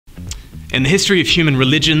In the history of human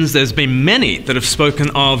religions, there's been many that have spoken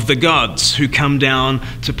of the gods who come down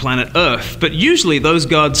to planet Earth. But usually those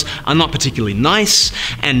gods are not particularly nice,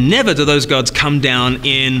 and never do those gods come down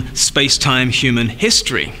in space-time human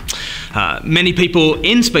history. Many people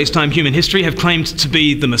in space-time human history have claimed to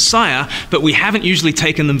be the Messiah, but we haven't usually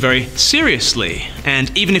taken them very seriously.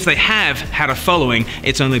 And even if they have had a following,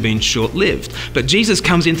 it's only been short-lived. But Jesus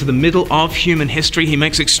comes into the middle of human history, he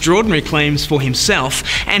makes extraordinary claims for himself,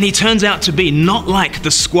 and he turns out to be not like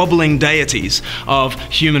the squabbling deities of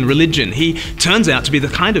human religion. He turns out to be the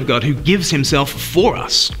kind of God who gives himself for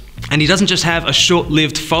us. And he doesn't just have a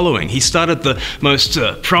short-lived following. He started the most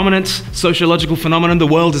prominent sociological phenomenon the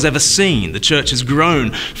world has ever seen. The church has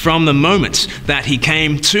grown from the moment that he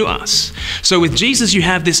came to us. So with Jesus, you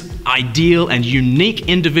have this ideal and unique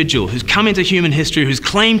individual who's come into human history, who's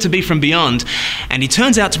claimed to be from beyond, and he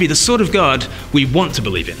turns out to be the sort of God we want to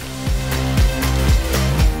believe in.